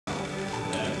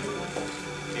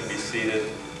seated.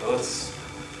 Let's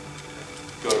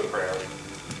go to prayer.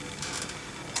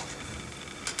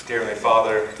 Dear Heavenly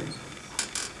Father,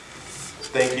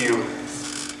 thank you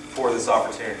for this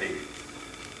opportunity.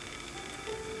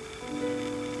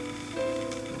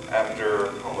 After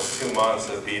almost 2 months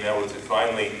of being able to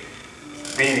finally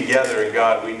be together in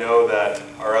God, we know that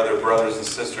our other brothers and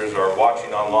sisters are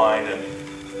watching online,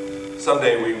 and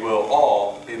someday we will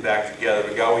all be back together.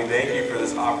 But God, we thank you for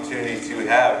this opportunity to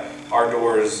have our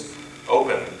doors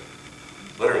open,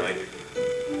 literally.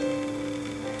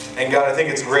 And God, I think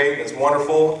it's great, it's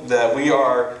wonderful that we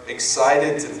are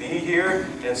excited to be here.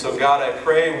 And so God, I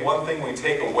pray one thing we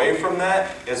take away from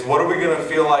that is, what are we going to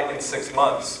feel like in 6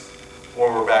 months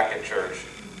when we're back at church?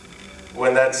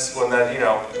 When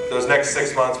those next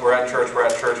 6 months we're at church.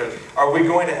 Are we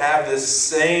going to have this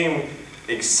same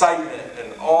excitement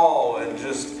and awe and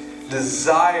just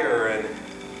desire and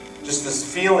just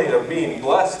this feeling of being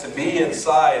blessed to be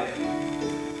inside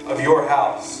of your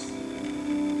house?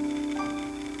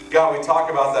 God, we talk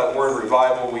about that word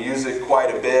revival. We use it quite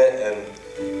a bit.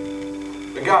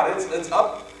 But God, it's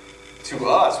up to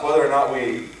us whether or not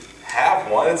we have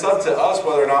one. It's up to us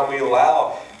whether or not we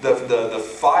allow the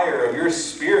fire of your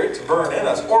Spirit to burn in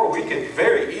us, or we could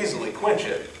very easily quench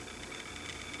it.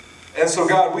 And so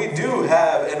God, we do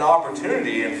have an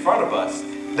opportunity in front of us,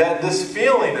 that this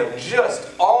feeling of just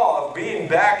awe of being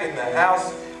back in the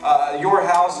house, your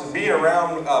house, and being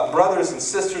around brothers and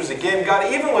sisters again.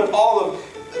 God, even with all of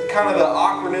kind of the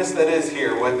awkwardness that is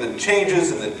here, with the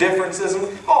changes and the differences, and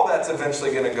all that's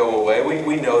eventually going to go away.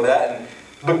 We know that.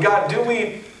 But God, do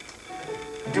we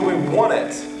want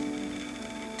it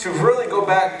to really go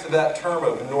back to that term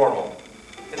of normal?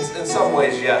 In some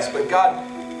ways, yes. But God,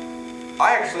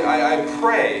 I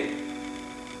pray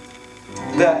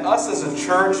that us as a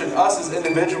church and us as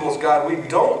individuals, God, we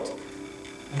don't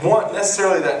want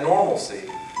necessarily that normalcy.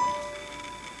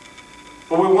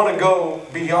 But we want to go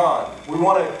beyond. We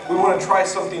want to try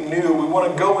something new. We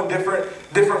want to go in different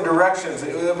directions.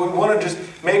 We want to just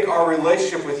make our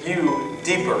relationship with you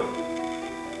deeper.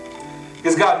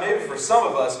 Because God, maybe for some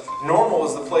of us, normal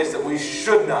is the place that we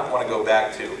should not want to go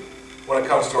back to when it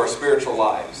comes to our spiritual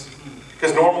lives.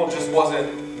 Because normal just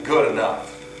wasn't good enough.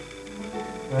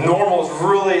 Normal is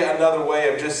really another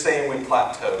way of just saying we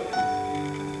plateaued.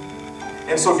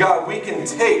 And so God, we can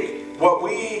take what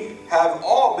we have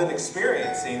all been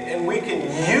experiencing and we can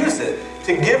use it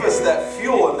to give us that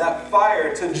fuel and that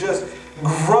fire to just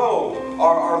grow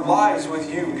our lives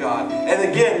with you, God. And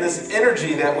again, this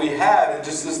energy that we have and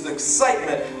just this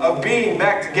excitement of being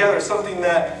back together, something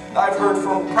that I've heard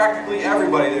from practically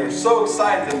everybody. They're so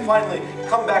excited to finally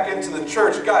come back into the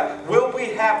church. God, will we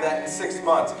have that in 6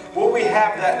 months? Will we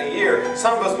have that in a year?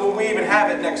 Some of us, will we even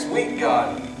have it next week,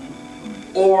 God?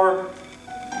 Or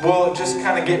will it just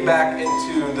kind of get back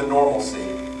into the normalcy?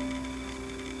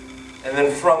 And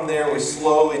then from there, we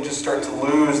slowly just start to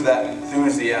lose that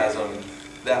enthusiasm,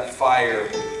 that fire,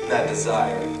 that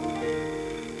desire.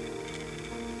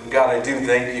 God, I do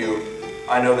thank you.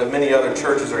 I know that many other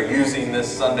churches are using this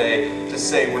Sunday to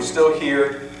say we're still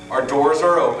here, our doors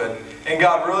are open. And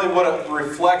God, really what it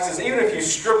reflects is, even if you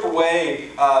strip away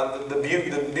the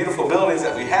beautiful buildings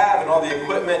that we have and all the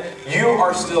equipment, you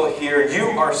are still here.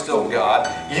 You are still God.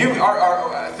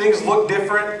 Things look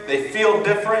different. They feel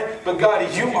different. But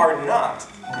God, you are not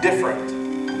different.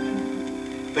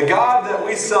 The God that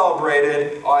we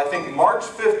celebrated, I think March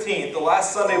 15th, the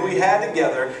last Sunday we had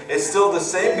together, is still the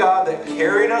same God that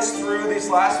carried us through these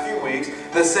last few weeks,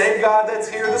 the same God that's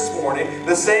here this morning,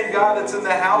 the same God that's in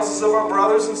the houses of our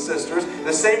brothers and sisters,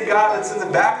 the same God that's in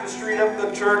the baptistry of the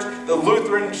church, the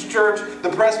Lutheran church, the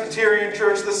Presbyterian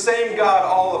church, the same God,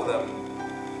 all of them,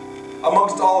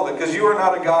 amongst all of it, because you are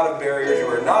not a God of barriers, you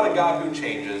are not a God who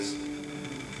changes.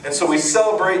 And so we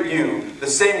celebrate you, the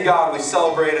same God we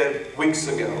celebrated weeks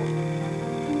ago.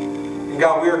 And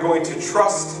God, we are going to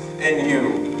trust in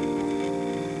you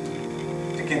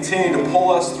to continue to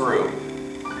pull us through.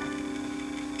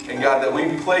 And God, that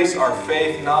we place our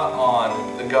faith not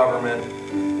on the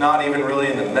government, not even really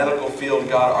in the medical field.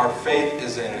 God, our faith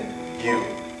is in you.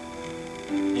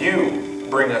 You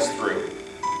bring us through.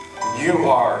 You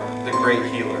are the great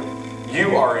healer.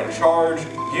 You are in charge.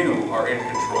 You are in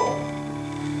control.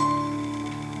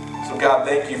 So God,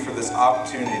 thank you for this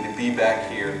opportunity to be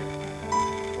back here.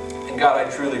 And God, I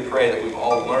truly pray that we've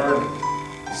all learned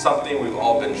something, we've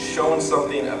all been shown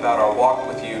something about our walk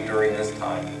with you during this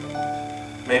time.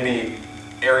 Maybe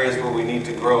areas where we need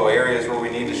to grow, areas where we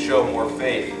need to show more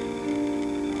faith.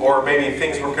 Or maybe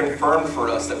things were confirmed for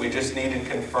us that we just needed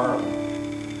confirmed.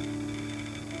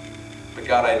 But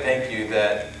God, I thank you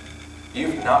that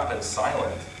you've not been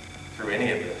silent through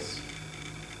any of this.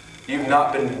 You've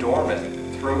not been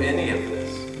dormant through any of this.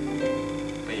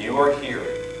 But you are here,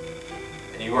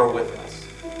 and you are with us.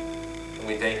 And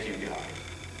we thank you, God.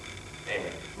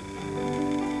 Amen.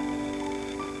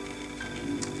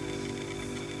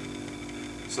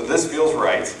 So this feels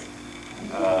right.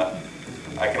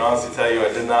 I can honestly tell you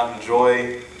I did not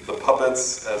enjoy the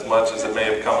puppets as much as it may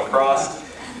have come across.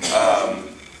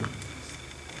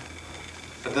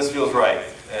 But this feels right,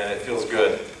 and it feels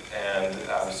good. And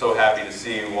I'm so happy to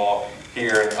see you all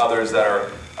here, and others that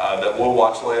are that will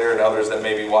watch later, and others that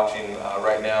may be watching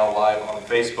right now live on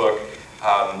Facebook.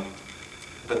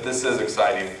 But this is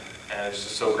exciting, and it's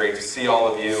just so great to see all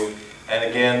of you. And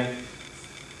again,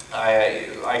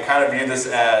 I kind of view this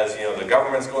as, the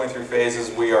government's going through phases,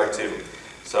 we are too.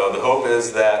 So the hope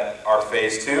is that our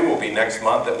phase 2 will be next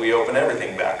month, that we open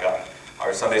everything back up.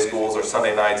 Our Sunday schools, our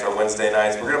Sunday nights, our Wednesday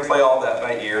nights. We're going to play all that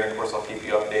by ear, and of course I'll keep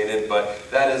you updated, but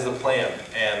that is the plan,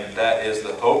 and that is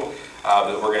the hope,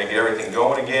 that we're going to get everything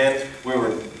going again. We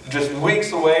were just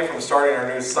weeks away from starting our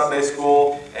new Sunday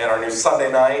school and our new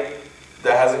Sunday night.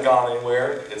 That hasn't gone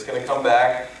anywhere. It's going to come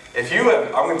back. If you have,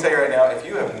 I'm going to tell you right now, if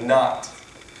you have not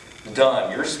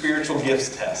done your spiritual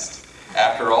gifts test,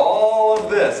 after all of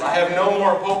this, I have no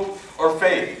more hope or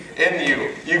faith in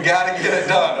you. You got to get it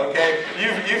done, okay?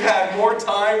 You've had more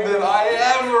time than I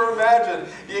ever imagined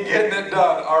you getting it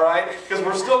done, all right? Because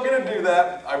we're still going to do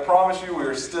that. I promise you,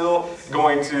 we're still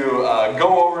going to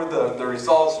go over the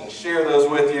results and share those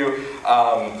with you.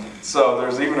 So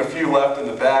there's even a few left in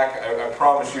the back. I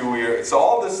promise you, so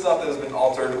all this stuff that has been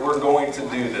altered, we're going to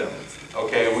do them,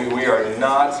 okay? We are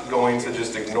not going to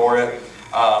just ignore it.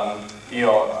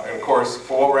 And of course,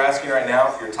 for what we're asking right now,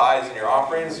 for your tithes and your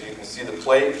offerings, you can see the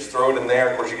plate, just throw it in there.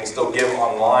 Of course, you can still give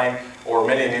online, or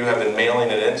many of you have been mailing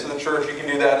it into the church. You can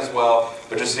do that as well.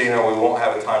 But just so you know, we won't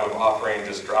have a time of offering.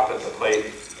 Just drop it in the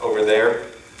plate over there.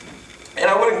 And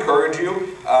I would encourage you,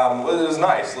 it was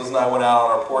nice. Liz and I went out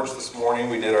on our porch this morning.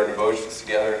 We did our devotions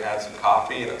together and had some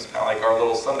coffee, and it's kind of like our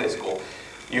little Sunday school.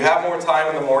 You have more time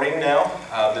in the morning now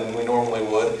than we normally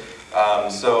would.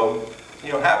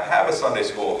 Have a Sunday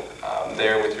school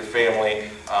there with your family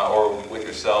or with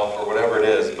yourself or whatever it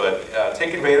is. But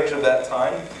take advantage of that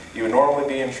time. You would normally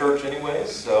be in church anyways,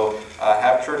 so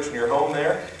have church in your home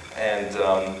there, and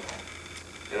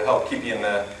it'll help keep you in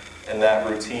that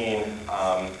routine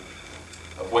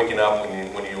of waking up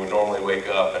when you would normally wake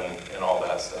up and all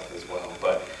that stuff as well.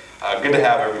 But good to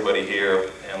have everybody here,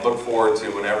 and look forward to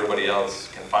when everybody else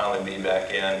can finally be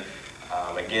back in.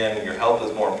 Again, your health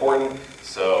is more important,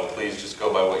 so please just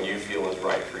go by what you feel is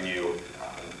right for you.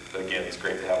 But again, it's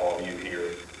great to have all of you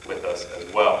here with us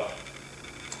as well.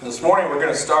 This morning we're going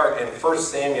to start in 1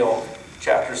 Samuel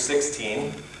chapter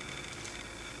 16.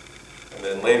 And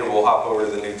then later we'll hop over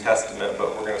to the New Testament, but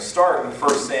we're going to start in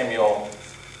 1 Samuel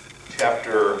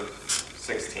chapter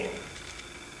 16.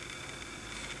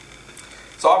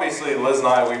 So obviously, Liz and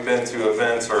I, we've been to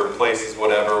events or places,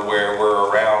 whatever, where we're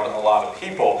around a lot of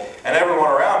people. And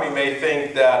everyone around me may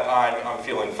think that I'm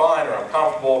feeling fine or I'm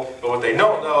comfortable, but what they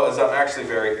don't know is I'm actually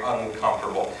very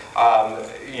uncomfortable.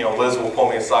 Liz will pull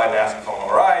me aside and ask if I'm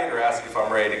all right, or ask if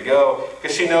I'm ready to go,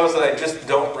 because she knows that I just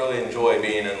don't really enjoy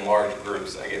being in large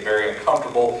groups. I get very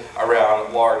uncomfortable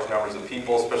around large numbers of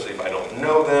people, especially if I don't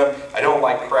know them. I don't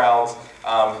like crowds.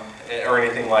 Or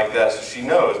anything like that, so she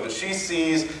knows, but she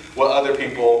sees what other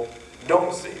people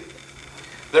don't see.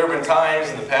 There have been times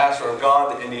in the past where I've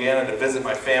gone to Indiana to visit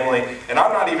my family, and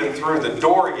I'm not even through the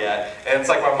door yet, and it's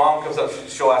like my mom comes up,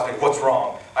 she'll ask me, what's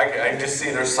wrong? I just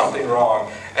see there's something wrong.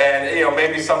 And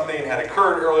maybe something had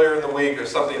occurred earlier in the week, or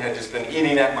something had just been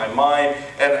eating at my mind,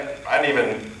 and I didn't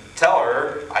even tell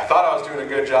her. I thought I was doing a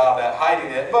good job at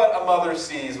hiding it, but a mother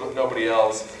sees what nobody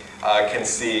else can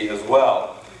see as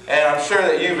well. And I'm sure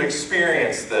that you've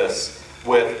experienced this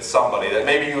with somebody, that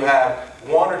maybe you have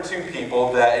one or two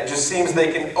people that it just seems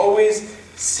they can always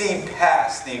see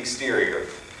past the exterior,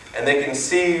 and they can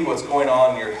see what's going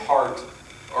on in your heart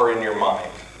or in your mind.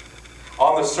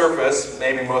 On the surface,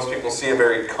 maybe most people see a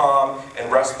very calm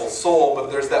and restful soul,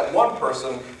 but there's that one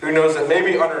person who knows that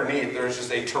maybe underneath there's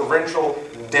just a torrential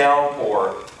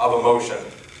downpour of emotion.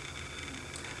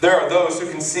 There are those who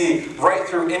can see right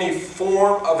through any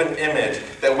form of an image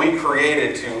that we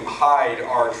created to hide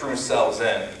our true selves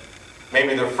in.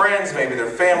 Maybe they're friends, maybe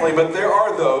they're family, but there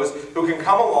are those who can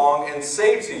come along and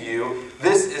say to you,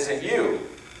 this isn't you.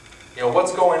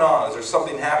 What's going on? Is there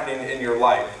something happening in your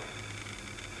life?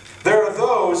 There are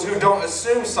those who don't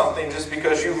assume something just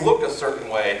because you look a certain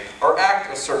way, or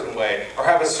act a certain way, or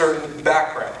have a certain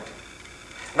background.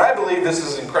 And I believe this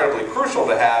is incredibly crucial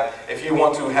to have if you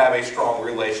want to have a strong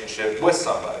relationship with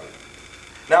somebody.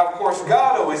 Now, of course,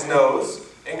 God always knows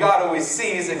and God always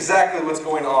sees exactly what's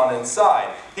going on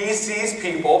inside. He sees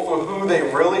people for who they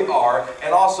really are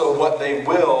and also what they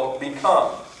will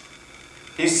become.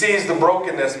 He sees the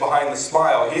brokenness behind the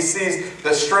smile. He sees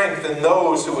the strength in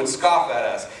those who would scoff at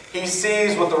us. He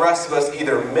sees what the rest of us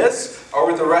either miss or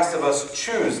what the rest of us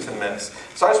choose to miss.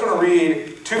 So I just want to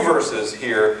read 2 verses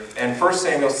here in 1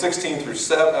 Samuel 6 through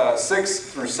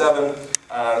 7.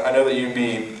 I know that you'd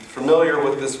be familiar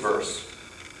with this verse.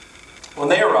 When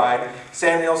they arrived,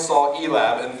 Samuel saw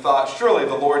Eliab and thought, surely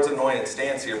the Lord's anointed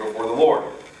stands here before the Lord.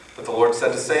 But the Lord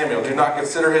said to Samuel, do not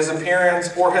consider his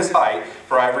appearance or his height,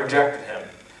 for I have rejected him.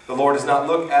 The Lord does not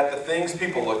look at the things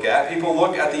people look at. People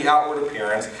look at the outward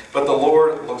appearance, but the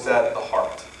Lord looks at the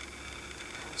heart.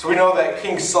 So we know that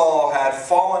King Saul had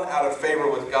fallen out of favor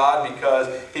with God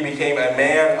because he became a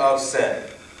man of sin.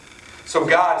 So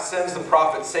God sends the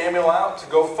prophet Samuel out to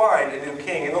go find a new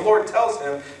king. And the Lord tells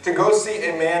him to go see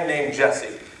a man named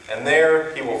Jesse. And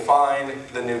there he will find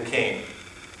the new king.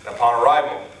 And upon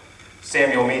arrival,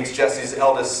 Samuel meets Jesse's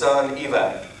eldest son,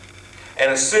 Eliab,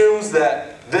 and assumes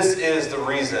that this is the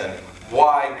reason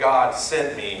why God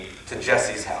sent me to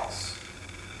Jesse's house.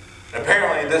 And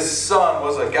apparently this son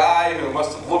was a guy who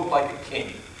must have looked like a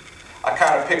king. I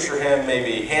kind of picture him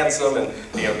maybe handsome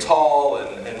and tall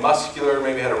and muscular,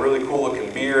 maybe had a really cool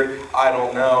looking beard. I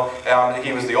don't know.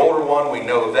 He was the older one, we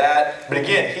know that. But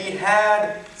again, he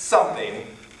had something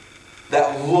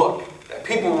that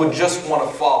people would just want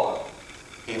to follow.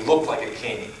 He looked like a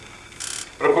king.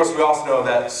 But of course we also know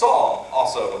that Saul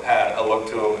also had a look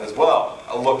to him as well.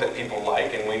 A look that people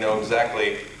like, and we know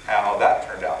exactly how that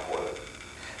turned out for them.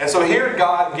 And so here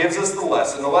God gives us the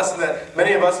lesson that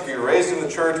many of us, if you're raised in the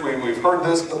church, we've heard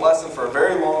this lesson for a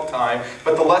very long time,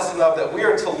 but the lesson of that we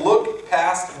are to look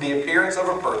past the appearance of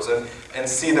a person and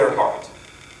see their heart.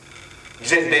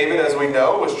 David, as we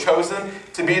know, was chosen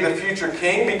to be the future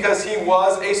king because he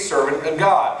was a servant of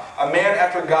God, a man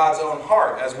after God's own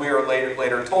heart, as we are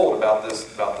later told about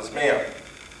this man.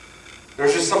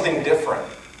 There's just something different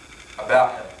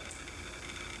about him.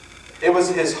 It was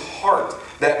his heart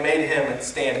that made him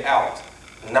stand out,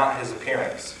 not his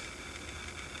appearance.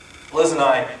 Liz and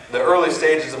I, the early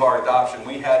stages of our adoption,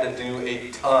 we had to do a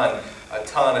ton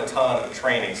of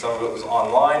training. Some of it was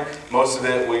online. Most of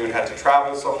it we would have to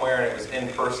travel somewhere, and it was in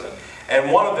person.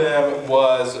 And one of them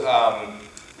was,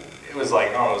 it was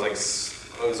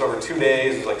over 2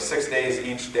 days. It was like 6 days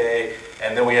each day.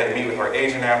 And then we had to meet with our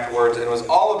agent afterwards. And it was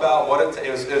all about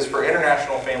it was for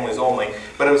international families only,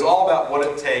 but it was all about what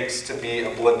it takes to be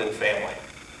a blended family.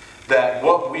 That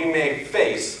what we may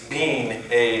face being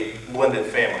a blended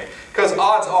family. Because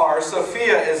odds are,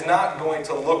 Sophia is not going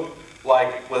to look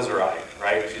like Liz or I,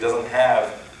 right? She doesn't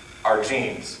have our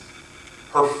genes.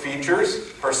 Her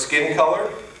features, her skin color,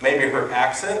 maybe her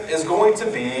accent is going to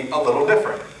be a little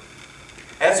different.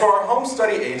 And so our home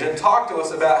study agent talked to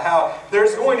us about how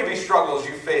there's going to be struggles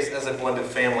you face as a blended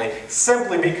family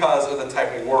simply because of the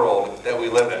type of world that we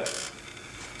live in.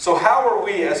 So how are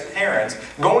we as parents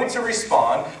going to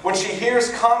respond when she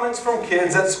hears comments from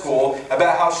kids at school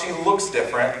about how she looks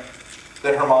different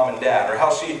than her mom and dad, or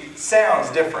how she sounds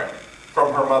different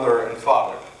from her mother and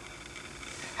father?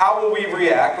 How will we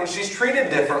react when she's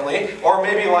treated differently, or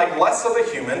maybe like less of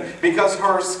a human because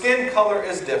her skin color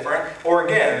is different, or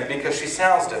again, because she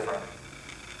sounds different?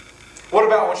 What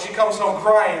about when she comes home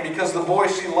crying because the boy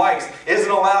she likes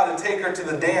isn't allowed to take her to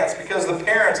the dance because the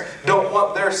parents don't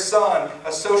want their son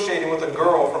associating with a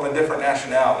girl from a different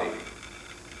nationality?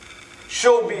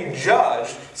 She'll be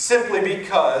judged simply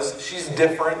because she's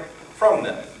different from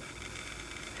them.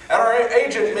 And our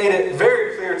agent made it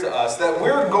very clear to us that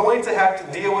we're going to have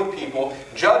to deal with people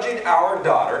judging our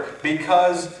daughter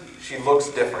because she looks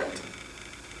different.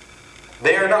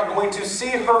 They are not going to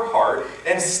see her heart.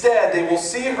 Instead, they will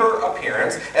see her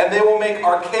appearance, and they will make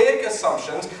archaic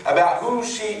assumptions about who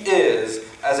she is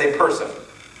as a person.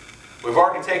 We've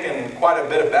already taken quite a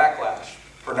bit of backlash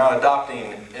for not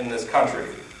adopting in this country.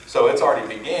 So it's already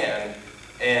began,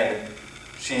 and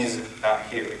she's not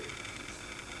here.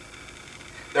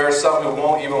 There are some who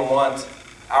won't even want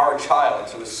our child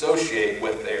to associate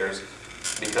with theirs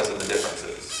because of the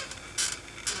differences.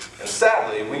 And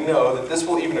sadly, we know that this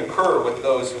will even occur with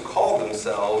those who call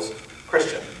themselves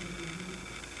Christian.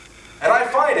 And I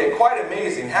find it quite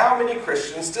amazing how many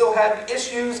Christians still have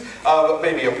issues of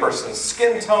maybe a person's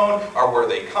skin tone, or where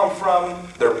they come from,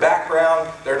 their background,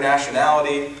 their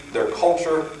nationality, their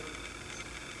culture,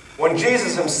 when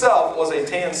Jesus himself was a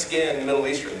tan-skinned Middle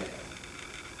Eastern man.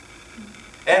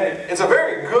 And it's a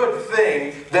very good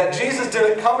thing that Jesus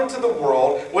didn't come into the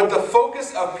world with the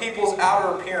focus of people's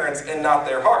outer appearance and not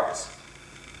their hearts.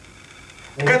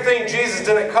 Good thing Jesus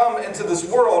didn't come into this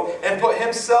world and put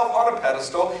himself on a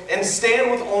pedestal and stand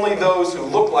with only those who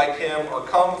look like him or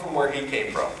come from where he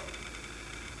came from.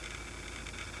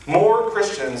 More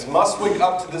Christians must wake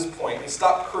up to this point and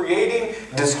stop creating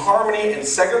disharmony and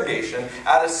segregation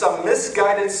out of some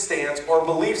misguided stance or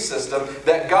belief system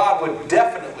that God would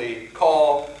definitely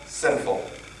call sinful.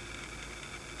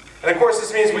 And of course,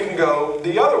 this means we can go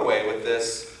the other way with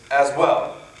this as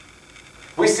well.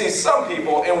 We see some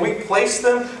people and we place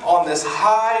them on this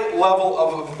high level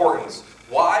of importance.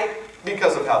 Why?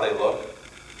 Because of how they look,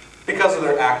 because of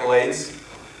their accolades,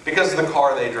 because of the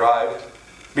car they drive,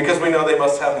 because we know they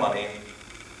must have money.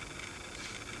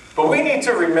 But we need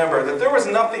to remember that there was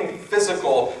nothing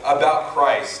physical about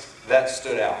Christ that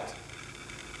stood out.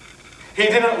 He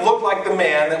didn't look like the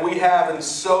man that we have in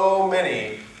so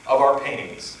many of our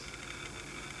paintings.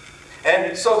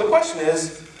 And so the question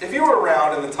is, if you were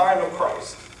around in the time of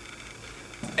Christ,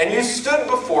 and you stood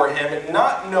before him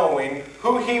not knowing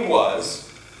who he was,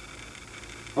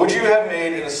 would you have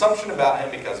made an assumption about him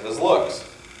because of his looks?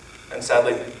 And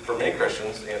sadly, for many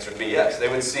Christians, the answer would be yes. They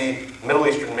would see Middle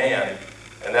Eastern man,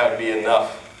 and that would be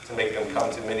enough to make them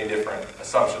come to many different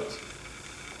assumptions.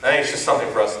 I think it's just something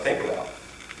for us to think about.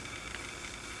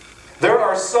 There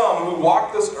are some who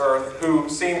walk this earth who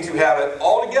seem to have it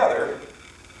all together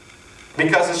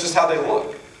because it's just how they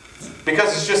look.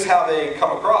 Because it's just how they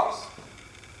come across.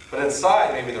 But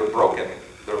inside, maybe they're broken.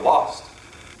 They're lost.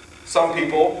 Some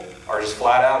people are just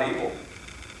flat out evil.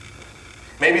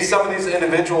 Maybe some of these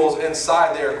individuals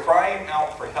inside, they are crying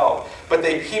out for help, but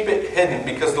they keep it hidden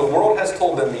because the world has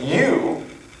told them, you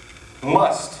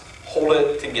must hold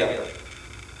it together.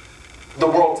 The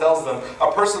world tells them,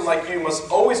 a person like you must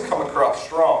always come across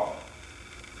strong.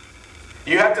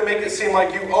 You have to make it seem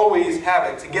like you always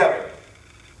have it together.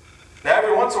 Now,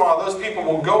 every once in a while, those people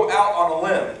will go out on a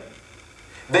limb.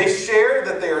 They share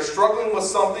that they are struggling with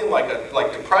something like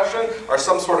depression or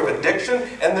some sort of addiction,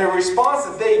 and the response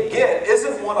that they get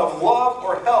isn't one of love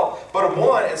or help, but of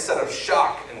one instead of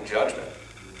shock and judgment.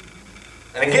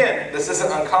 And again, this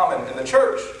isn't uncommon in the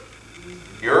church.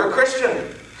 You're a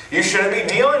Christian. You shouldn't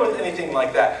be dealing with anything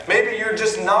like that. Maybe you're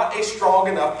just not a strong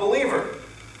enough believer.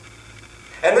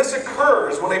 And this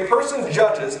occurs when a person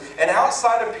judges an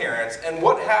outside appearance, and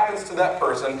what happens to that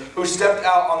person who stepped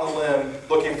out on the limb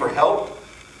looking for help?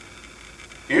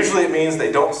 Usually it means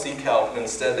they don't seek help, and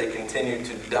instead they continue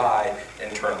to die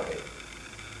internally.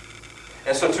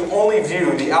 And so to only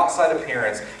view the outside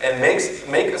appearance and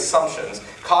make assumptions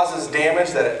causes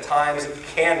damage that at times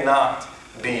cannot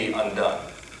be undone.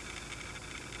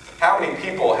 How many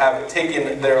people have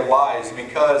taken their lives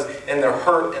because in their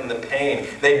hurt and the pain,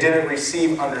 they didn't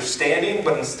receive understanding,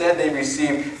 but instead they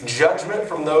received judgment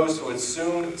from those who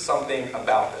assumed something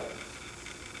about them.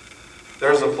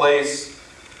 There's a place,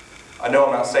 I know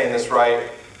I'm not saying this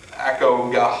right,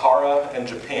 Akogahara in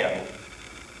Japan,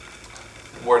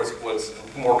 what's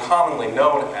more commonly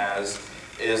known as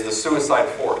is the suicide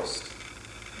forest.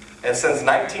 And since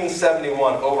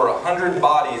 1971, over 100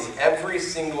 bodies every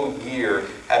single year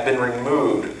have been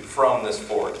removed from this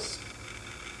forest.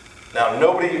 Now,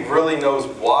 nobody really knows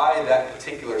why that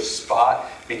particular spot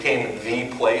became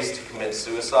the place to commit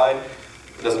suicide.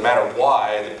 It doesn't matter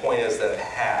why. The point is that it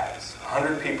has.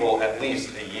 100 people at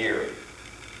least a year.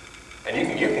 And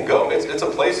you can go. It's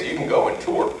a place that you can go and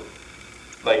tour.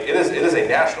 Like, it is a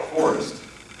national forest.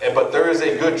 But there is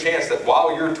a good chance that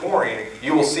while you're touring,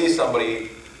 you will see somebody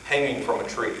hanging from a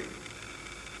tree.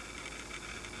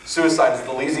 Suicide is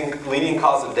the leading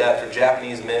cause of death for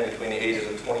Japanese men between the ages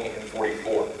of 20 and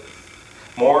 44.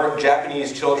 More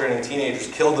Japanese children and teenagers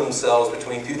killed themselves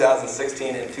between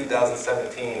 2016 and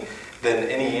 2017 than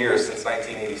any year since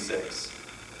 1986.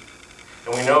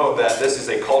 And we know that this is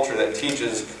a culture that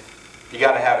teaches you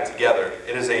got to have it together.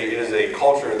 It is a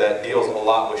culture that deals a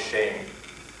lot with shame.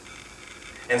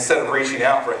 Instead of reaching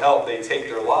out for help, they take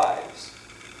their lives.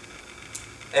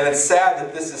 And it's sad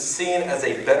that this is seen as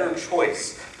a better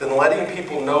choice than letting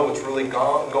people know what's really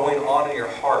going on in your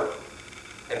heart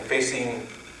and facing,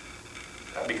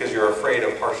 because you're afraid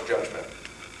of harsh judgment.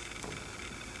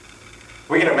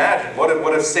 We can imagine,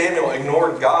 what if Samuel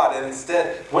ignored God and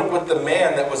instead went with the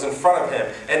man that was in front of him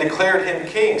and declared him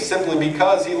king simply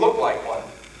because he looked like one?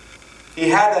 He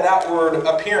had that outward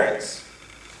appearance.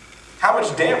 How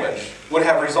much damage would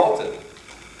have resulted?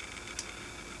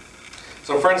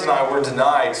 So friends and I were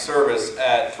denied service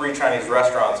at 3 Chinese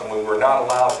restaurants, and we were not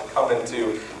allowed to come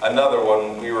into another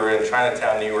one. We were in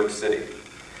Chinatown, New York City.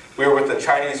 We were with a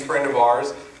Chinese friend of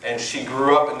ours, and she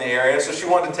grew up in the area, so she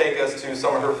wanted to take us to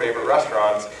some of her favorite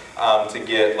restaurants to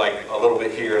get like a little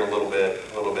bit here and a little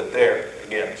bit there.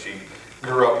 Again, she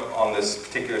grew up on this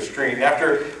particular street. And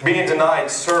after being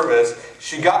denied service,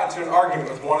 she got into an argument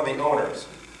with one of the owners.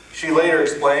 She later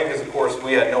explained, because of course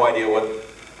we had no idea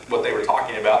what they were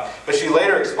talking about, but she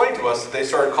later explained to us that they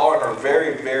started calling her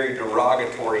very, very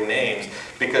derogatory names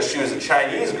because she was a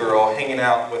Chinese girl hanging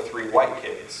out with 3 white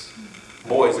kids,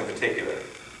 boys in particular.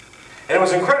 And it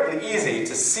was incredibly easy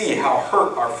to see how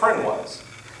hurt our friend was.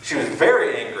 She was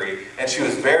very angry and she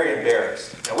was very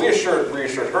embarrassed. And we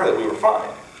reassured her that we were fine.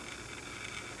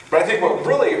 But I think what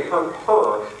really hurt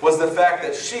her was the fact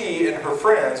that she and her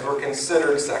friends were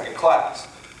considered second class.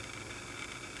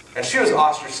 And she was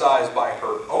ostracized by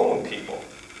her own people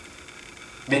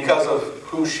because of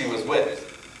who she was with.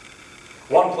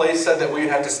 One place said that we'd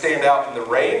have to stand out in the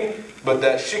rain, but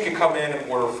that she could come in and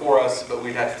order for us, but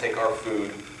we'd have to take our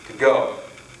food to go.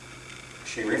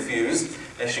 She refused,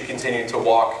 and she continued to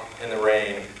walk in the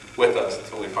rain with us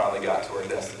until we finally got to our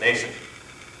destination.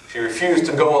 She refused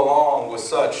to go along with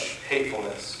such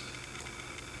hatefulness.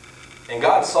 And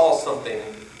God saw something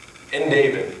in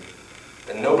David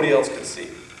that nobody else could see.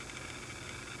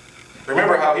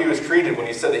 Remember how he was treated when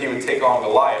he said that he would take on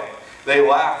Goliath. They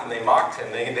laughed and they mocked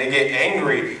him. They get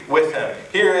angry with him.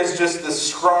 Here is just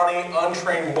this scrawny,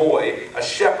 untrained boy, a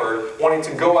shepherd, wanting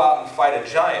to go out and fight a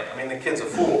giant. I mean, the kid's a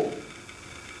fool.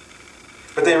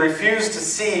 But they refused to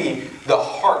see the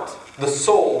heart, the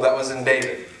soul that was in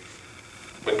David.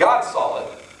 But God saw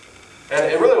it.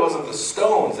 And it really wasn't the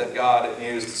stones that God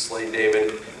used to slay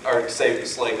David, or to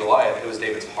slay Goliath. It was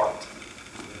David's heart.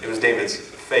 It was David's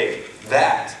faith.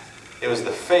 It was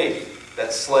the faith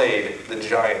that slayed the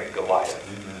giant Goliath.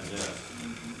 Amen,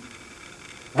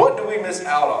 yeah. What do we miss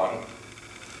out on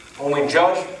when we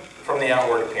judge from the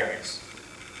outward appearance?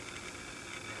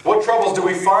 What troubles do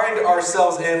we find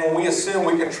ourselves in when we assume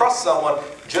we can trust someone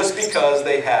just because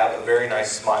they have a very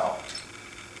nice smile?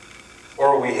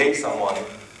 Or we hate someone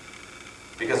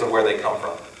because of where they come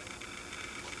from?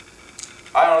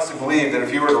 I honestly believe that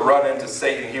if you were to run into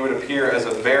Satan, he would appear as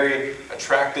a very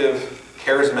attractive,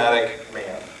 charismatic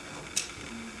man.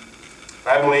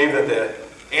 I believe that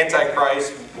the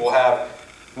Antichrist will have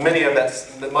much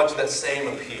of that same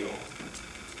appeal.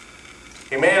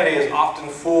 Humanity is often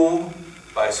fooled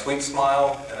by a sweet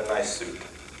smile and a nice suit.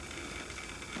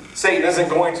 Satan isn't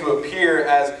going to appear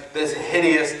as this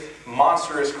hideous,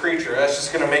 monstrous creature that's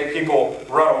just going to make people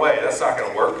run away. That's not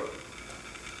going to work.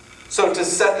 So to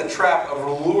set the trap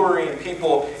of luring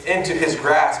people into his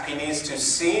grasp, he needs to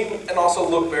seem and also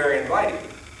look very inviting.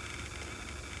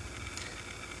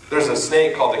 There's a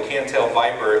snake called the can-tailed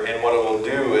viper, and what it will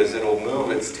do is it will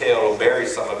move its tail, it will bury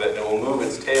some of it, and it will move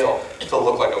its tail to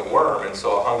look like a worm. And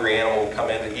so a hungry animal will come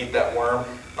in to eat that worm,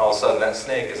 and all of a sudden that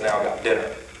snake has now got dinner.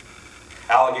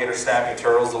 Alligator snapping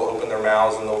turtles, they'll open their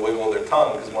mouths and they'll wiggle their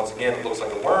tongue, because once again it looks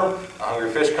like a worm. A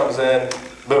hungry fish comes in,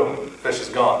 boom, fish is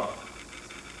gone.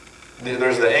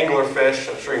 There's the anglerfish.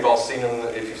 I'm sure you've all seen them.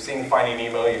 If you've seen Finding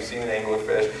Nemo, you've seen an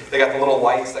anglerfish. They got the little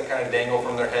lights that kind of dangle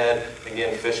from their head.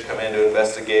 Again, fish come in to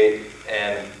investigate,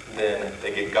 and then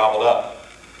they get gobbled up.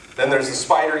 Then there's the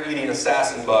spider-eating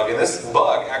assassin bug, and this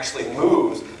bug actually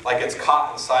moves like it's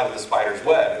caught inside of the spider's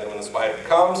web. And then when the spider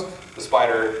comes, the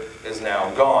spider is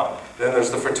now gone. Then there's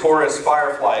the Photorus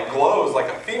firefly. It glows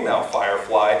like a female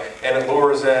firefly, and it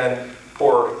lures in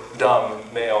poor, dumb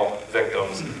male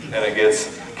victims, and it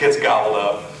gets gobbled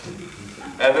up.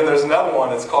 And then there's another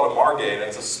one, it's called a margate.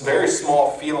 It's a very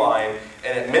small feline,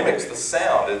 and it mimics the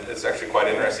sound. It's actually quite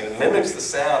interesting. It mimics the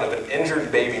sound of an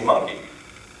injured baby monkey.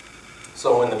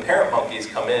 So when the parent monkeys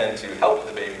come in to help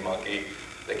the baby monkey,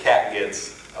 the cat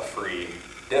gets a free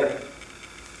dinner.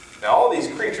 Now all these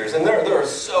creatures, and there are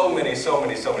so many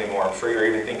more, I'm sure you're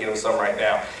even thinking of some right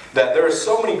now, that there are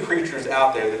so many creatures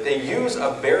out there that they use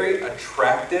a very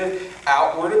attractive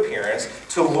outward appearance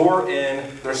to lure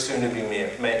in their soon-to-be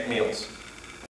meals.